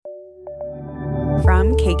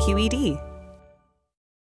from KQED.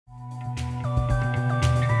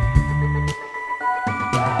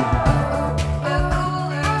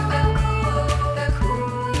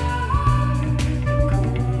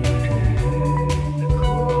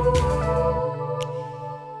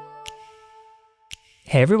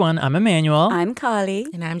 Hey everyone, I'm Emmanuel. I'm Carly.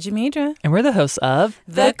 And I'm Jamidra. And we're the hosts of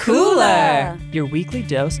The Cooler, your weekly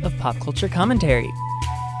dose of pop culture commentary.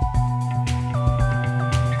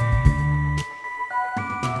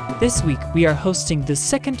 This week, we are hosting the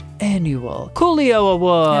second annual Coolio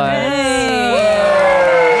Awards.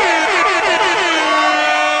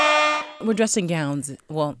 We're dressed in gowns.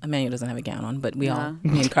 Well, Emmanuel doesn't have a gown on, but me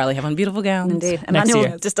and Carly have on beautiful gowns. Indeed. Next Emmanuel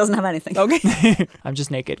year. just doesn't have anything. Okay. I'm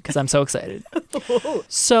just naked because I'm so excited.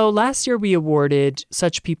 So last year, we awarded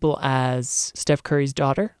such people as Steph Curry's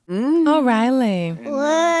daughter. Oh, Riley.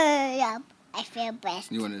 I feel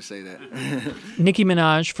blessed. You wanted to say that. Nicki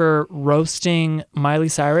Minaj for roasting Miley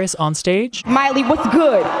Cyrus on stage. Miley, what's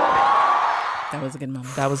good? That was a good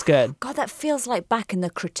moment. That was good. God, that feels like back in the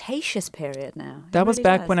Cretaceous period now. That was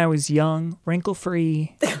back when I was young,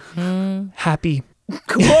 wrinkle-free, happy.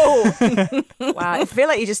 Cool. Wow, I feel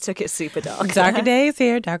like you just took it super dark. Darker days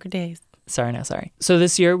here, darker days. Sorry. So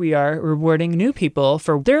this year we are rewarding new people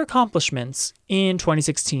for their accomplishments in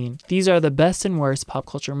 2016. These are the best and worst pop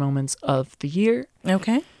culture moments of the year.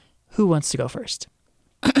 Okay. Who wants to go first?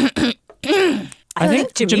 I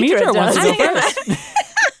think Jamidra wants to go first.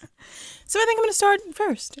 So I think I'm going to start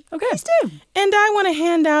first. Okay. Please do. And I want to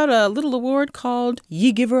hand out a little award called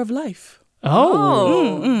Ye Giver of Life.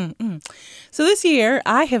 Oh. So this year,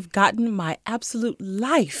 I have gotten my absolute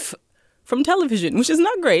life from television, which is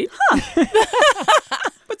not great.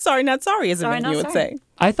 But sorry, not sorry, as Sorry, not you would sorry. say.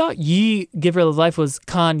 I thought Ye Giver of Life was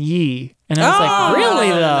Kanye. And I was like, really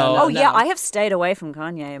though? Oh, yeah, I have stayed away from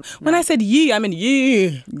Kanye. When I said ye, I mean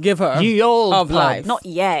ye giver Ye old of pub. life. Not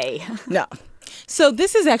yay. No. So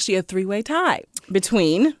this is actually a three-way tie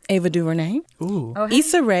between Ava DuVernay, Ooh.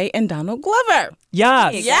 Issa Rae, and Donald Glover.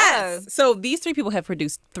 Yes. Yes. So these three people have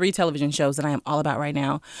produced 3 television shows that I am all about right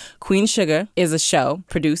now. Queen Sugar is a show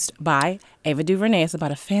produced by Ava DuVernay. It's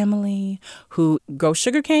about a family who grow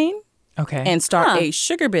sugarcane Okay. and start a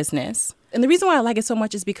sugar business. And the reason why I like it so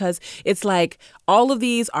much is because it's like all of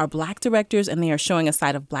these are Black directors and they are showing a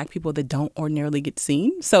side of Black people that don't ordinarily get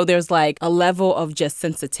seen. So there's like a level of just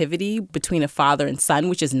sensitivity between a father and son,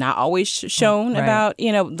 which is not always shown Right. about,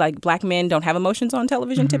 like Black men don't have emotions on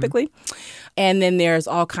television typically. And then there's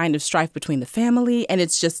all kind of strife between the family. And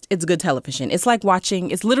it's good television. It's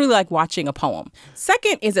literally like watching a poem.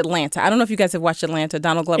 Second is Atlanta. I don't know if you guys have watched Atlanta,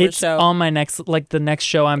 Donald Glover's It's show. on my the next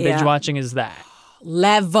show I'm binge watching is that.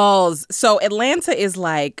 Levels. So Atlanta is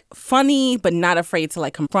like funny, but not afraid to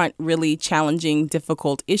like confront really challenging,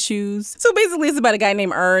 difficult issues. So basically it's about a guy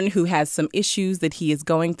named Ern who has some issues that he is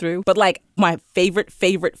going through. But like my favorite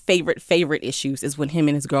issues is when him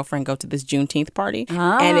and his girlfriend go to this Juneteenth party.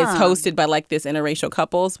 And it's hosted by like this interracial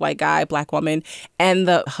couples, white guy, Black woman. And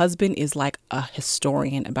the husband is like a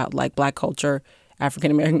historian about like Black culture,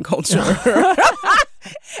 African-American culture.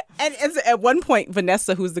 And at one point,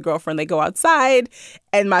 Vanessa, who's the girlfriend, they go outside.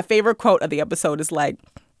 And my favorite quote of the episode is like,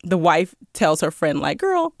 the wife tells her friend, like,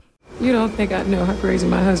 girl. You don't think I know how crazy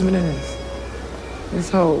my husband is? This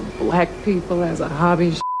whole Black people as a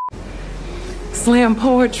hobby, slam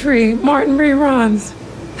poetry, Martin reruns.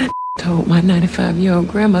 That told my 95-year-old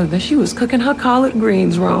grandmother that she was cooking her collard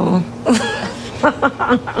greens wrong. And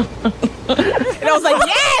I was like,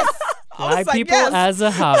 yes! Black people as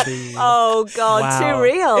a hobby. Oh, God, Wow. too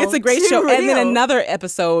real. It's a great Too show. And then real. another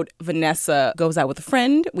episode, Vanessa goes out with a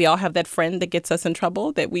friend. We all have that friend that gets us in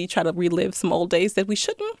trouble, that we try to relive some old days that we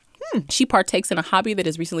shouldn't. She partakes in a hobby that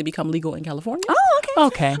has recently become legal in California. Oh,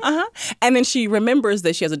 okay. Okay. And then she remembers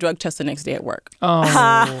that she has a drug test the next day at work.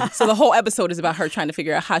 Oh. So the whole episode is about her trying to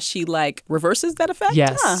figure out how she like reverses that effect.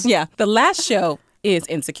 Yes. Yeah. The last show is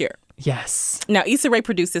Insecure. Yes. Now, Issa Rae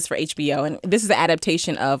produced this for HBO, and this is an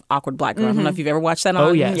adaptation of Awkward Black Girl. I don't know if you've ever watched that on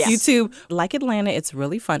Oh, yes. YouTube. Like Atlanta, it's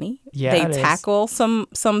really funny. Yeah, they it is. tackle some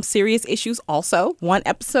serious issues also. One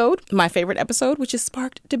episode, my favorite episode, which has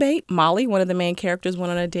sparked debate. Molly, one of the main characters,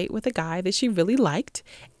 went on a date with a guy that she really liked,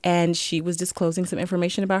 and she was disclosing some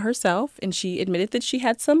information about herself, and she admitted that she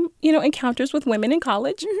had some, encounters with women in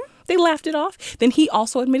college. They laughed it off. Then he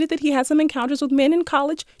also admitted that he had some encounters with men in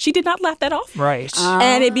college. She did not laugh that off. Right.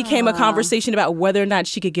 And it became a conversation about whether or not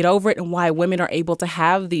she could get over it and why women are able to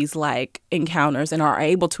have these like encounters and are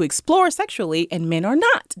able to explore sexually and men are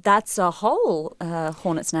not. That's a whole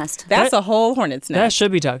hornet's nest. That's a whole hornet's nest. That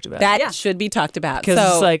should be talked about. That should be talked about. Because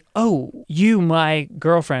So, it's like, oh, you, my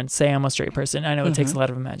girlfriend, say I'm a straight person. I know it takes a lot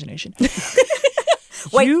of imagination.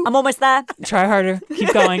 Wait, You- I'm almost there. Try harder.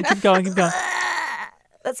 Keep going. Keep going. Keep going.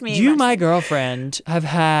 That's me. You, imagining. my girlfriend, have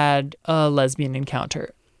had a lesbian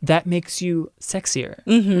encounter. That makes you sexier.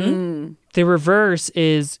 Mm-hmm. The reverse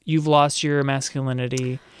is you've lost your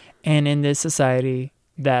masculinity, and in this society,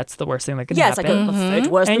 that's the worst thing that can Yeah, it's happen. like it's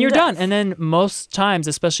worse and than you're death. done. And then most times,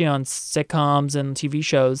 especially on sitcoms and TV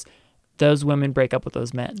shows, those women break up with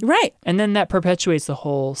those men. Right. And then that perpetuates the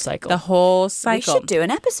whole cycle. The whole We cycle. should do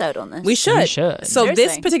an episode on this. We should. We should. So this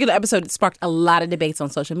Seriously. particular episode sparked a lot of debates on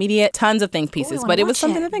social media, tons of think pieces, wanna but it was watch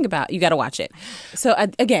something it. to think about. You got to watch it. So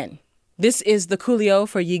again, this is the Coolio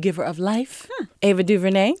for Ye Giver of Life. Ava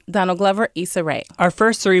DuVernay, Donald Glover, Issa Rae. Our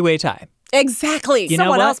first three-way tie. Exactly. You know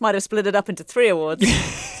Someone what? else might have split it up into 3 awards.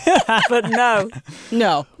 But no.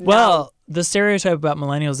 No. Well, the stereotype about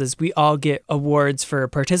millennials is we all get awards for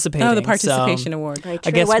participating. Oh, the participation so award. Very I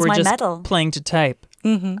true. guess Where's we're my just medal? playing to type.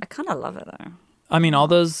 I kind of love it, though. I mean, all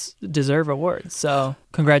those deserve awards. So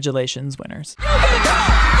congratulations, winners.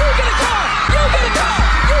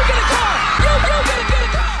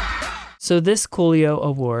 So this Coolio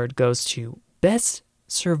Award goes to Best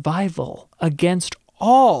Survival Against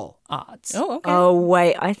All Odds. Oh, okay. Oh,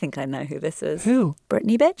 wait. I think I know who this is. Who?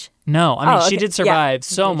 Brittany, bitch? No, I mean, Oh, she okay. did survive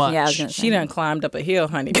so much. Yeah, I was gonna say. She done climbed up a hill,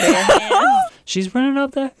 honey. She's running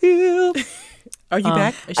up the hill. Are you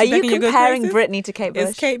back? Is Are she you back in your good comparing graces? Brittany to Kate Bush?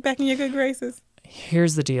 Is Kate back in your good graces?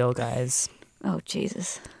 Here's the deal, guys. Oh,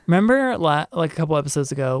 Jesus. Remember like a couple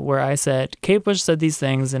episodes ago where I said Kate Bush said these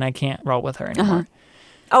things and I can't roll with her anymore?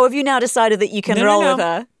 Oh, have you now decided that you can No, no, roll no. with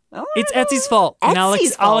her? Oh, It's Etsy's fault. And I'll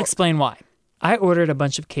Etsy's I'll fault. explain why. I ordered a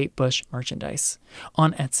bunch of Kate Bush merchandise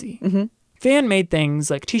on Etsy. Fan-made things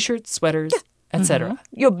like t-shirts, sweaters, etc.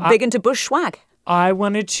 You're big into Bush swag. I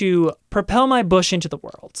wanted to propel my bush into the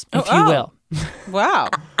world, if you will. Wow.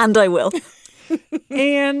 And I will.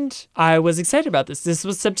 And I was excited about this. This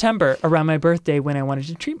was September, around my birthday, when I wanted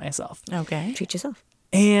to treat myself. Okay. Treat yourself.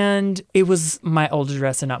 And it was my old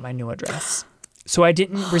address and not my new address. So I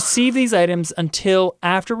didn't receive these items until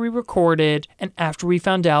after we recorded and after we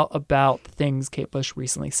found out about the things Kate Bush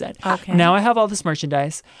recently said. Okay. Now I have all this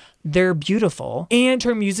merchandise. They're beautiful. And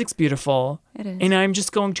her music's beautiful. It is. And I'm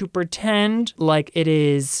just going to pretend like it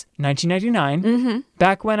is 1999,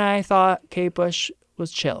 back when I thought Kate Bush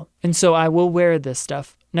was chill. And so I will wear this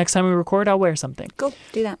stuff. Next time we record, I'll wear something. Go,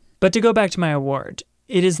 do that. But to go back to my award,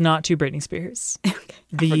 it is not to Britney Spears.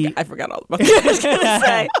 I forgot all about that. I was going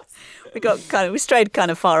to say, we strayed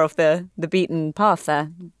kind of far off the beaten path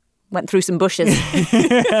there. Went through some bushes.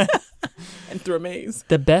 And through a maze.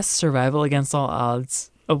 The Best Survival Against All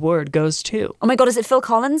Odds award goes to. Oh my God, is it Phil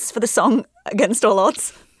Collins for the song Against All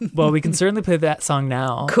Odds? Well, we can certainly play that song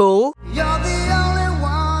now. Cool. You're the only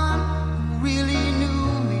one who really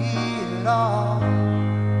knew me at all.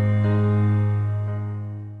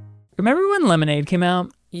 Remember when Lemonade came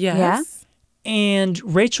out? Yes. And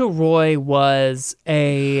Rachel Roy was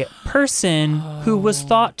a person who was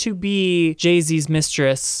thought to be Jay-Z's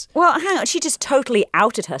mistress. Well, hang on. She just totally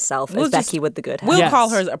outed herself We'll as just- Becky with the good hair. We'll Yes. call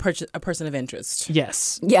her a person of interest.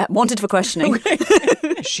 Yes, Yeah, wanted for questioning.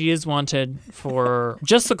 she is wanted for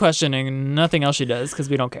just the questioning, nothing else she does, because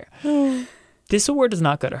we don't care. This award does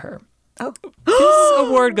not go to her. Oh. This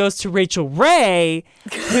award goes to Rachel Ray,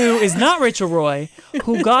 who is not Rachel Roy,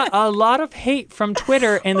 who got a lot of hate from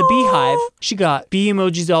Twitter and the Beehive. She got bee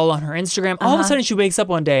emojis all on her Instagram. All of a sudden, she wakes up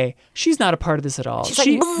one day. She's not a part of this at all. She's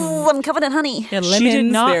like, "Boo, I'm covered in honey. There are She did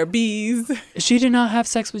lemons, not- there are bees. She did not have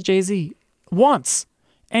sex with Jay-Z once.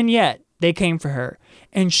 And yet, they came for her.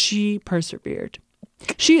 And she persevered.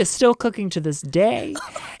 She is still cooking to this day.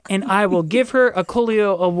 And I will give her a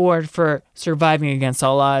Coolio Award for surviving against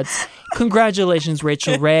all odds. Congratulations,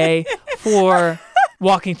 Rachel Ray, for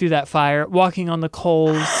walking through that fire, walking on the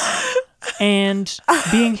coals, and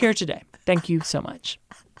being here today. Thank you so much.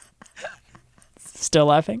 Still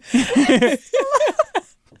laughing? I'm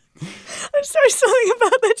sorry, something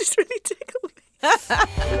about that just really tickled me.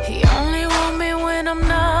 He only want me when I'm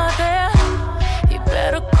not there. You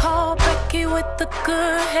better call Becky with the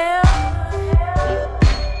good hair.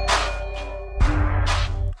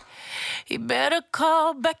 You better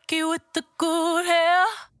call Becky with the good hair.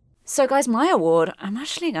 So, guys, my award, I'm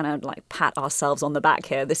actually going to pat ourselves on the back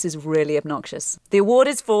here. This is really obnoxious. The award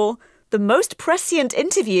is for the most prescient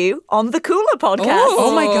interview on the Cooler podcast.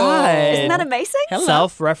 Oh my God. Isn't that amazing?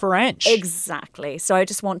 Self-referential. Exactly. So I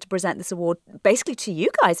just want to present this award basically to you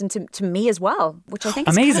guys and to me as well, which I think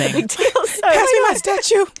is Amazing. kind of a big deal. So Pass me my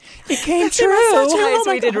statue. It came Guys,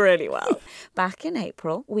 true. we did really well. Back in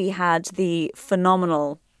April, we had the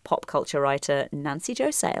phenomenal pop culture writer Nancy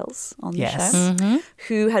Jo Sales on the Yes. show,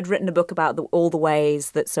 who had written a book about all the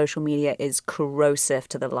ways that social media is corrosive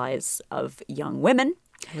to the lives of young women.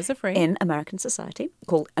 I was afraid. In American society,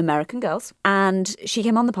 called American Girls. And she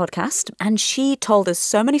came on the podcast and she told us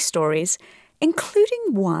so many stories,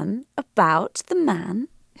 including one about the man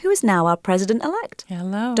who is now our president-elect.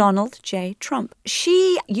 Hello. Donald J. Trump.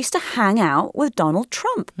 She used to hang out with Donald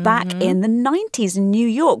Trump back in the 90s in New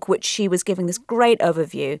York, which she was giving this great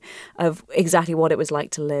overview of exactly what it was like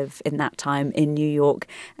to live in that time in New York.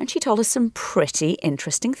 And she told us some pretty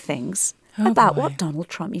interesting things about what Donald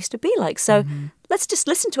Trump used to be like. So let's just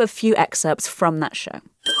listen to a few excerpts from that show.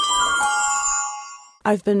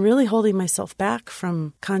 I've been really holding myself back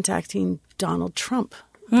from contacting Donald Trump,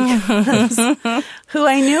 because, who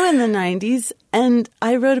I knew in the 90s, and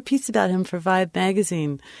I wrote a piece about him for Vibe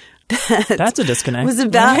magazine. That's a disconnect. Was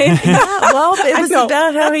about it was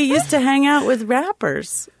about how he used to hang out with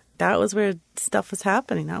rappers. That was where stuff was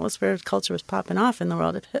happening. That was where culture was popping off in the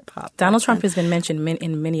world of hip hop. Donald Trump has been mentioned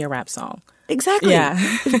in many a rap song. Exactly. Yeah.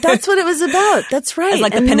 That's what it was about. That's right. As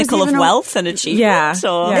like the pinnacle of wealth and achievement. Yeah.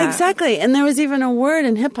 Exactly. And there was even a word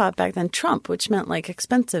in hip hop back then, Trump, which meant like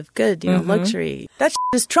expensive, good, luxury. That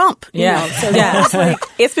is Trump. You know? So that was like,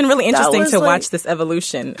 it's been really interesting to like, watch this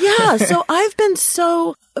evolution. Yeah. So I've been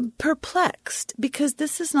so perplexed because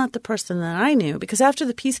this is not the person that I knew. Because after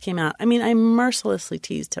the piece came out, I mean, I mercilessly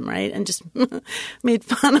teased him, right? And just made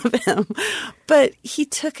fun of him. But he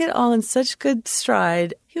took it all in such good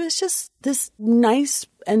stride. He was just this nice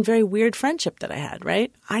and very weird friendship that I had,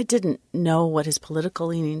 right? I didn't know what his political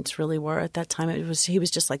leanings really were at that time. He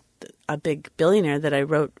was just like a big billionaire that I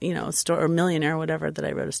wrote, a story, or millionaire, or whatever, that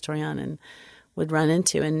I wrote a story on and would run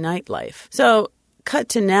into in nightlife. So cut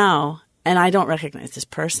to now, and I don't recognize this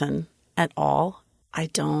person at all. I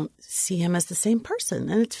don't see him as the same person,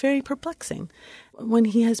 and it's very perplexing. When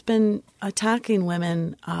he has been attacking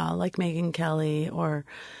women like Megyn Kelly, or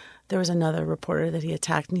there was another reporter that he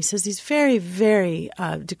attacked, and he says these very, very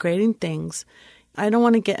degrading things. I don't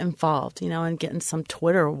want to get involved, and get in some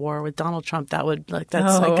Twitter war with Donald Trump. I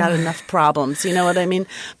got enough problems, you know what I mean?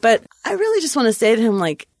 But I really just want to say to him,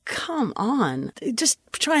 come on. Just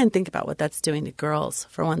try and think about what that's doing to girls,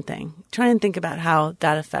 for one thing. Try and think about how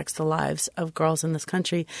that affects the lives of girls in this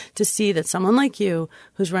country, to see that someone like you,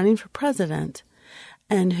 who's running for president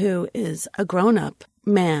and who is a grown-up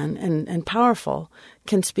man and powerful,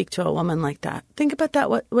 can speak to a woman like that. Think about that,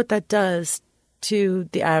 what that does to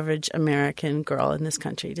the average American girl in this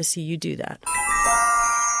country, to see you do that.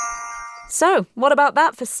 So, what about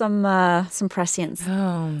that for some prescience?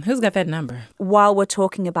 Who's got that number? While we're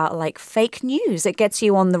talking about fake news, it gets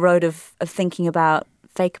you on the road of thinking about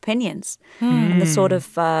fake opinions and the sort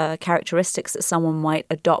of characteristics that someone might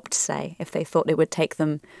adopt, say, if they thought it would take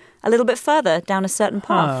them a little bit further down a certain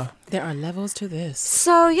path. There are levels to this.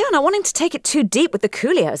 So, not wanting to take it too deep with the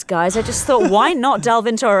Coolios, guys, I just thought, why not delve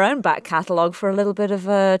into our own back catalogue for a little bit of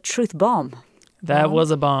a truth bomb? That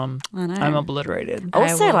was a bomb. I know. I'm obliterated.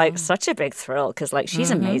 Also, such a big thrill, because,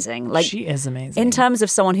 she's amazing. She is amazing. In terms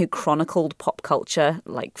of someone who chronicled pop culture,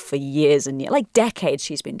 for years and years, decades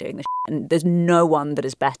she's been doing this, and there's no one that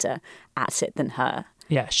is better at it than her.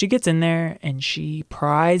 Yeah, she gets in there and she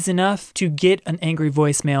pries enough to get an angry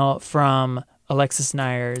voicemail from Alexis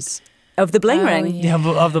Nyers. Of the bling ring. Yeah,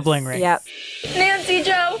 of the bling ring. Yep. Nancy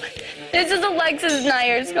Jo, this is Alexis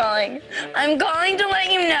Nyers calling. I'm calling to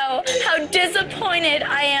let you know how disappointed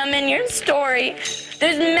I am in your story.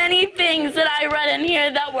 There's many things that I read in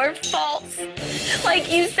here that were false.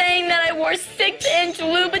 Like you saying that I wore 6-inch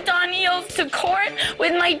Louboutin heels to court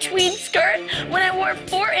with my tweed skirt when I wore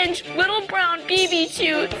 4-inch little brown BB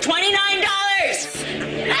shoes.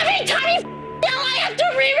 $29! Every time you yell, I have to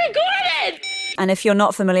re-record it! And if you're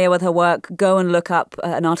not familiar with her work, go and look up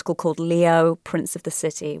an article called Leo, Prince of the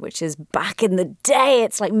City, which is back in the day.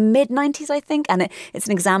 It's mid-90s, I think. And it's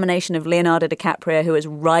an examination of Leonardo DiCaprio, who is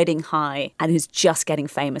riding high and who's just getting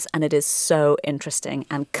famous. And it is so interesting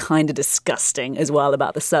and kind of disgusting as well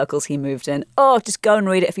about the circles he moved in. Oh, just go and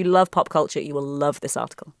read it. If you love pop culture, you will love this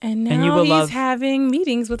article. And now he's having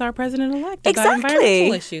meetings with our president-elect about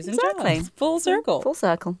environmental issues and jobs. Full circle. Full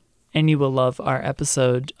circle. And you will love our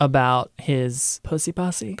episode about his pussy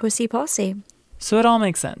posse. Pussy posse. So it all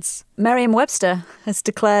makes sense. Merriam-Webster has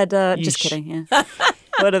declared... just kidding, yeah.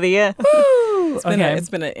 Word of the year. Woo! It's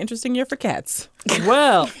been an interesting year for cats.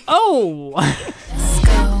 Well,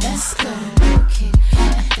 Let's go.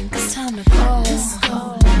 I think it's time to go. Let's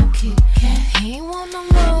go. He ain't want no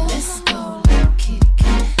more. Let's go.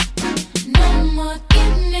 No more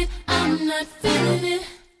getting it. I'm not feeling it.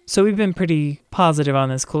 So we've been pretty positive on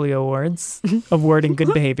this Coolio Awards, awarding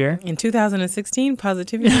good behavior. In 2016,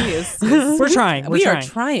 positivity is... We're trying. We are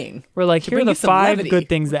trying. We're like, here are bring the you some 5 levity. good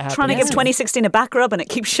things that happened. Trying to give 2016 a back rub and it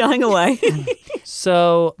keeps shying away.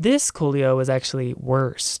 So this Coolio was actually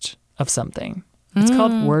worst of something. It's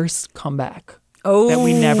called Worst Comeback. That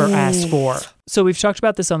we never asked for. So we've talked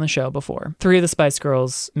about this on the show before. 3 of the Spice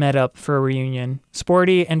Girls met up for a reunion.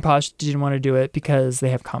 Sporty and Posh didn't want to do it because they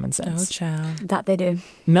have common sense. Oh, child. That they do.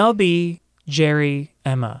 Mel B, Jerry,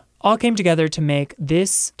 Emma all came together to make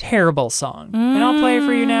this terrible song. And I'll play it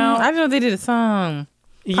for you now. I didn't know they did a song.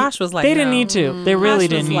 Posh was like, they didn't no. need to. They really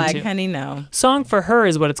Posh was didn't need like, to. honey, no. Song for Her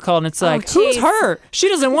is what it's called. And it's like, who's jeez. her? She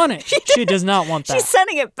doesn't want it. She does not want that. She's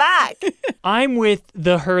sending it back. I'm with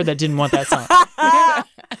the her that didn't want that song.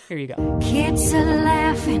 Here you go. Kids are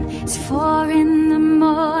laughing, it's 4 in the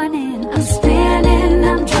morning. I'm spinning,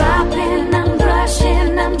 I'm dropping, I'm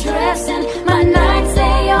brushing, I'm dressing. My nights,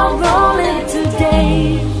 they all rolling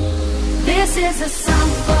today. This is a song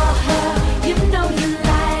for her. You know you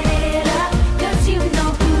light it up, 'cause you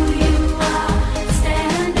know who you are.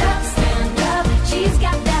 Stand up, she's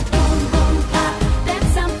got that boom, boom, pop. That's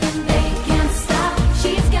something they can't stop.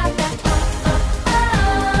 She's got that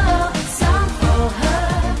song for her.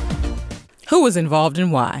 Who was involved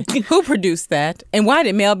and why? Who produced that? And why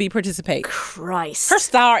did Mel B participate? Christ. Her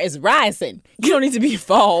star is rising. You don't need to be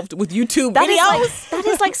involved with YouTube That videos. that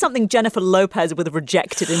is like something Jennifer Lopez would have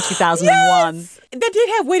rejected in 2001. Yes. That did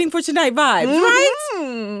have Waiting for Tonight vibes,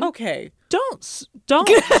 right? Okay. Don't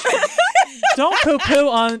poo-poo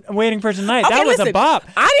on Waiting for Tonight. Okay, That was listen, a bop.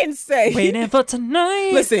 I didn't say. Waiting for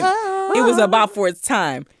Tonight. Listen, it was a bop for its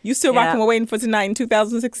time. You still Yeah. rocking with Waiting for Tonight in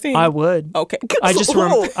 2016? I would. Okay. I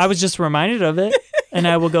was just reminded of it, and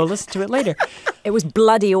I will go listen to it later. It was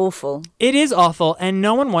bloody awful. It is awful, and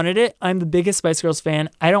no one wanted it. I'm the biggest Spice Girls fan.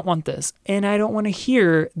 I don't want this, and I don't want to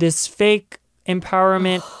hear this fake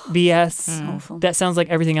empowerment BS that sounds like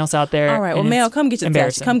everything else out there. All right. Well, and Mel, it's come get your statue.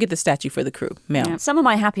 embarrassing. Come get the statue for the crew. Mel. Some of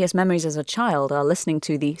my happiest memories as a child are listening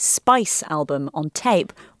to the Spice album on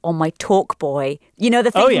tape on my Talk Boy. You know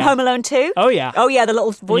the thing Oh, from yeah. Home Alone 2? Oh, yeah. Oh, yeah, the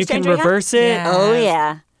little voice You can changer he had? reverse it. Yeah. Oh,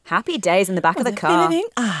 yeah. Happy days in the back of the car.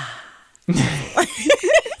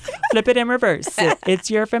 Flip it and reverse it. It's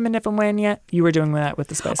your feminine when you were doing that with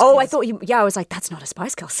the Spice Oh, Girls. I thought you... Yeah, I was like, that's not a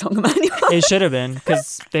Spice Girls song, Emmanuel. It should have been,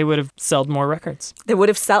 because they would have sold more records. They would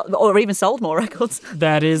have sold... Or even sold more records.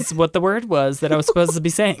 That is what the word was that I was supposed to be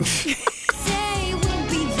saying. Say we'll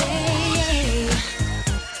be there.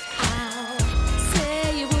 I'll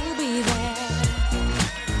say you will be there.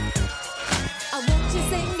 I want you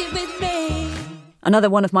sing it with me.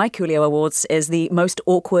 Another one of my Coolio awards is the most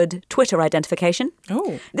awkward Twitter identification.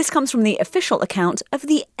 Oh. This comes from the official account of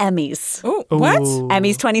the Emmys. Oh, what? Ooh.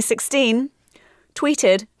 Emmys 2016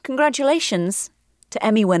 tweeted, "Congratulations to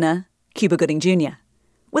Emmy winner Cuba Gooding Jr."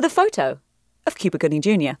 with a photo of Cuba Gooding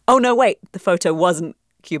Jr. Oh, no, wait. The photo wasn't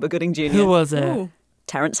Cuba Gooding Jr. Who was it? Ooh.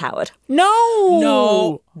 Terrence Howard.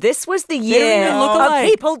 No. This was the don't year even look of alike.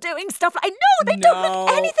 people doing stuff. I know, they don't No.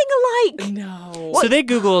 look anything alike. No. So they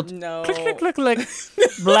Googled No. click, click, click, click,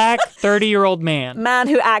 black 30-year-old man. Man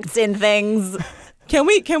who acts in things. Can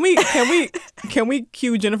we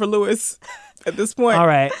cue Jennifer Lewis at this point? All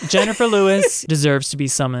right. Jennifer Lewis deserves to be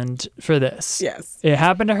summoned for this. Yes. It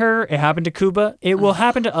happened to her. It happened to Cuba. It will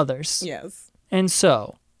happen to others. Yes. And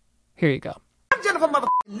so, here you go. I'm Jennifer Lewis.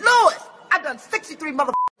 I've done 63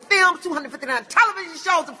 films, 259 television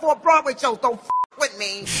shows, and 4 Broadway shows. Don't with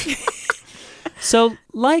me. So,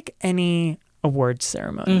 like any award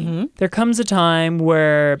ceremony, there comes a time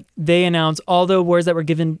where they announce all the awards that were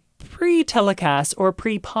given pre-telecast or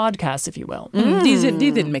pre-podcast, if you will. These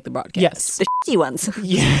didn't make the broadcast. Yes. The shitty ones.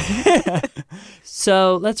 Yeah.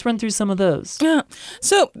 So let's run through some of those. Yeah.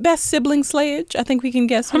 So best sibling slayage. I think we can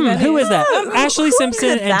guess who that Who is. is that? Ashley who Simpson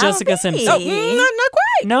could and that Jessica be? Simpson. Oh, not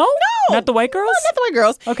quite. No? Not the white girls? No, not the white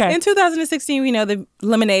girls. Okay. In 2016, we know the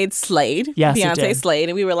Lemonade slayed. Yes, it Beyonce did. slayed.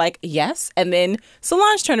 And we were like, yes. And then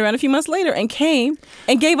Solange turned around a few months later and came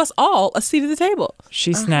and gave us all a seat at the table.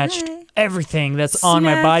 She snatched everything that's on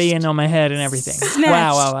my body and on my head and everything. Snatched,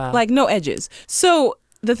 Wow. like no edges. So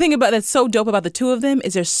the thing about that's so dope about the two of them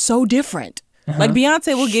is they're so different. Like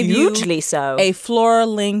Beyonce will give Hugely you so. a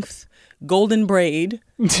floor-length golden braid,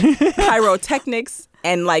 pyrotechnics,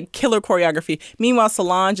 and like killer choreography. Meanwhile,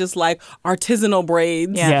 Solange is like artisanal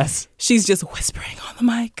braids. Yeah. Yes. She's just whispering on the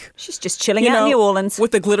mic. She's just chilling out in New Orleans.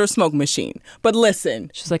 with the glitter smoke machine. But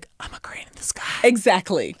listen, She's like, I'm a crane in the sky.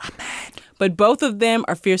 exactly. I'm mad. But both of them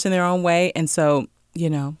are fierce in their own way, and so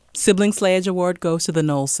Sibling Slayage Award goes to the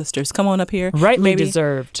Knowles sisters. Come on up here. Rightly Maybe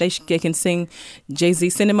deserved. They can sing. Jay-Z,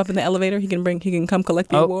 send him up in the elevator. He can come collect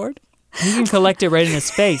the award. He can collect it right in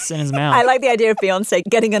his face and his mouth. I like the idea of Beyonce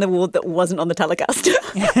getting an award that wasn't on the telecast.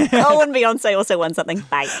 Oh, and Beyonce also won something.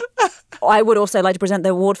 Bye. I would also like to present the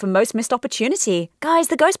award for most missed opportunity. Guys,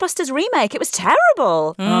 the Ghostbusters remake, it was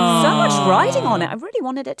terrible. So much writing on it. I really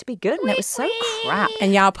wanted it to be good, and it was so crap.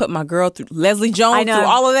 And y'all put my girl through Leslie Jones I know. through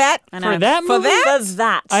all of that? I know. For that movie? For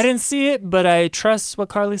that. I didn't see it, but I trust what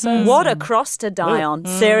Carly says. What a cross to die on.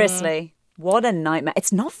 Seriously. What a nightmare.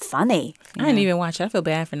 It's not funny. I didn't even watch it. I feel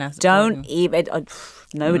bad for not supporting. Don't even.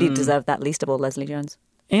 Nobody deserved that, least of all Leslie Jones.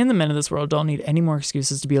 And the men of this world don't need any more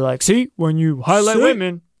excuses to be like, see, when you highlight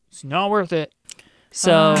women, it's not worth it.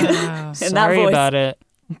 So, sorry about it.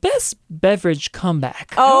 Best beverage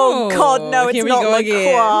comeback. Oh, God, no, it's here we not go La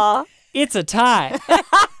again. Croix. It's a tie.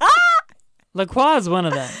 La Croix is one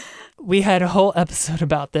of them. We had a whole episode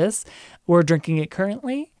about this. We're drinking it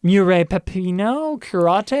currently. Mure Pepino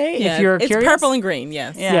Curate, Yeah, if you're it's curious. purple and green,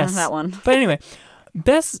 yes. Yeah, Yes. that one. But anyway,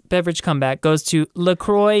 best beverage comeback goes to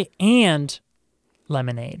LaCroix and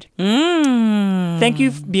lemonade. Thank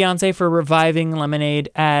you, Beyonce, for reviving lemonade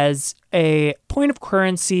as a point of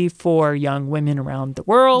currency for young women around the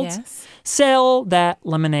world. Yes. Sell that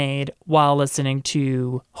lemonade while listening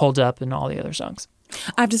to Hold Up and all the other songs.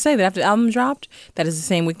 I have to say that after the album dropped, that is the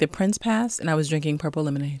same week that Prince passed, and I was drinking purple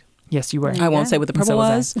lemonade. Yes, you were. I won't say what the And so purple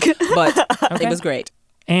was was, but it was great.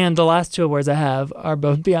 And the last two awards I have are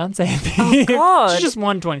both Beyonce. Oh, God. She just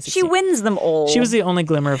won 2016. She wins them all. She was the only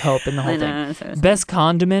glimmer of hope in the whole I know, thing. so- Best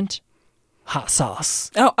condiment, hot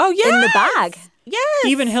sauce. Oh yeah. in the bag. Yes.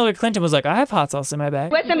 Even Hillary Clinton was like, I have hot sauce in my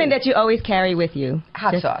bag. What's something that you always carry with you?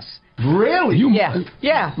 Hot sauce. Really? You? Yeah.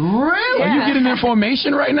 Yeah. Really? Are you getting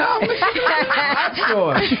information right now? Hot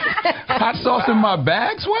sauce. Hot sauce in my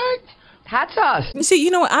bag, swag? Hot sauce. See, you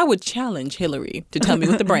know what? I would challenge Hillary to tell me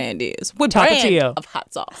what the brand is. What Tapatio. brand of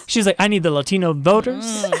hot sauce? She's like, I need the Latino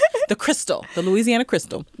voters. The Crystal, the Louisiana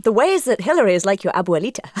Crystal. The ways that Hillary is like your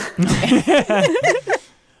abuelita.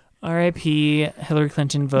 R.I.P. Hillary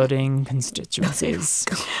Clinton voting constituencies.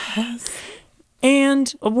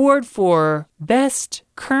 And award for best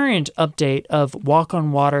current update of walk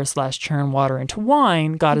on water / churn water into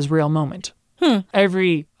wine, God is real moment.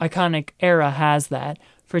 Every iconic era has that.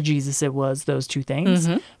 For Jesus, it was those two things.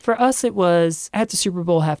 For us, it was at the Super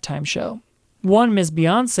Bowl halftime show. One Miss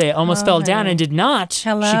Beyonce almost fell down and did not.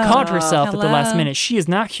 Hello. She caught herself at the last Hello. minute. She is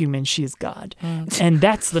not human. She is God. And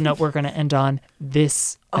that's the note we're going to end on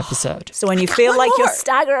this episode. So when you feel one like you're more.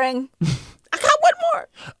 staggering. I got one more.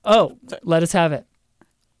 Oh, let us have it.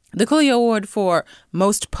 The Coolio Award for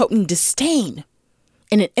Most Potent Disdain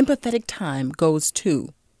in an Empathetic Time goes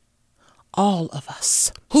to all of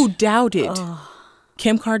us who doubted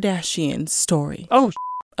Kim Kardashian's story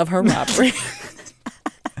of her robbery.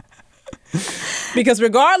 Because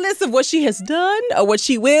regardless of what she has done or what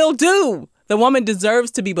she will do, the woman deserves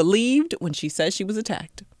to be believed when she says she was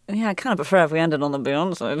attacked. Yeah, I kind of prefer if we ended on the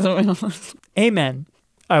Beyonce. Amen.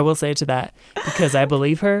 I will say to that because I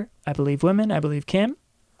believe her. I believe women. I believe Kim,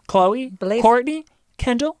 Chloe, Courtney,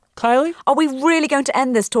 Kendall, Kylie. Are we really going to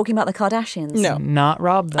end this talking about the Kardashians? No. Not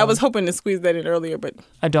Rob, though. I was hoping to squeeze that in earlier, but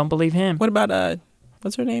I don't believe him. what about,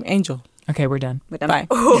 what's her name? Angel. Okay, we're done. We're done. Bye.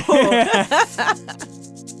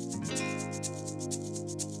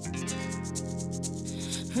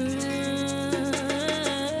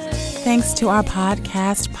 Thanks to our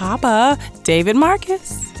podcast papa, David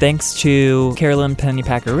Marcus. Thanks to Carolyn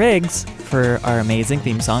Pennypacker Riggs for our amazing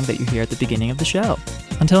theme song that you hear at the beginning of the show.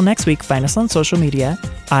 Until next week, find us on social media.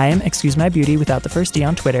 I am Excuse My Beauty without the first D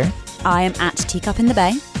on Twitter. I am at Teacup in the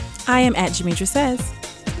Bay. I am at Jamitra Says.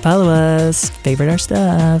 Follow us, favorite our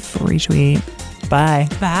stuff, retweet. Bye.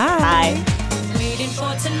 Bye. Bye. Waiting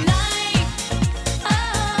for tonight.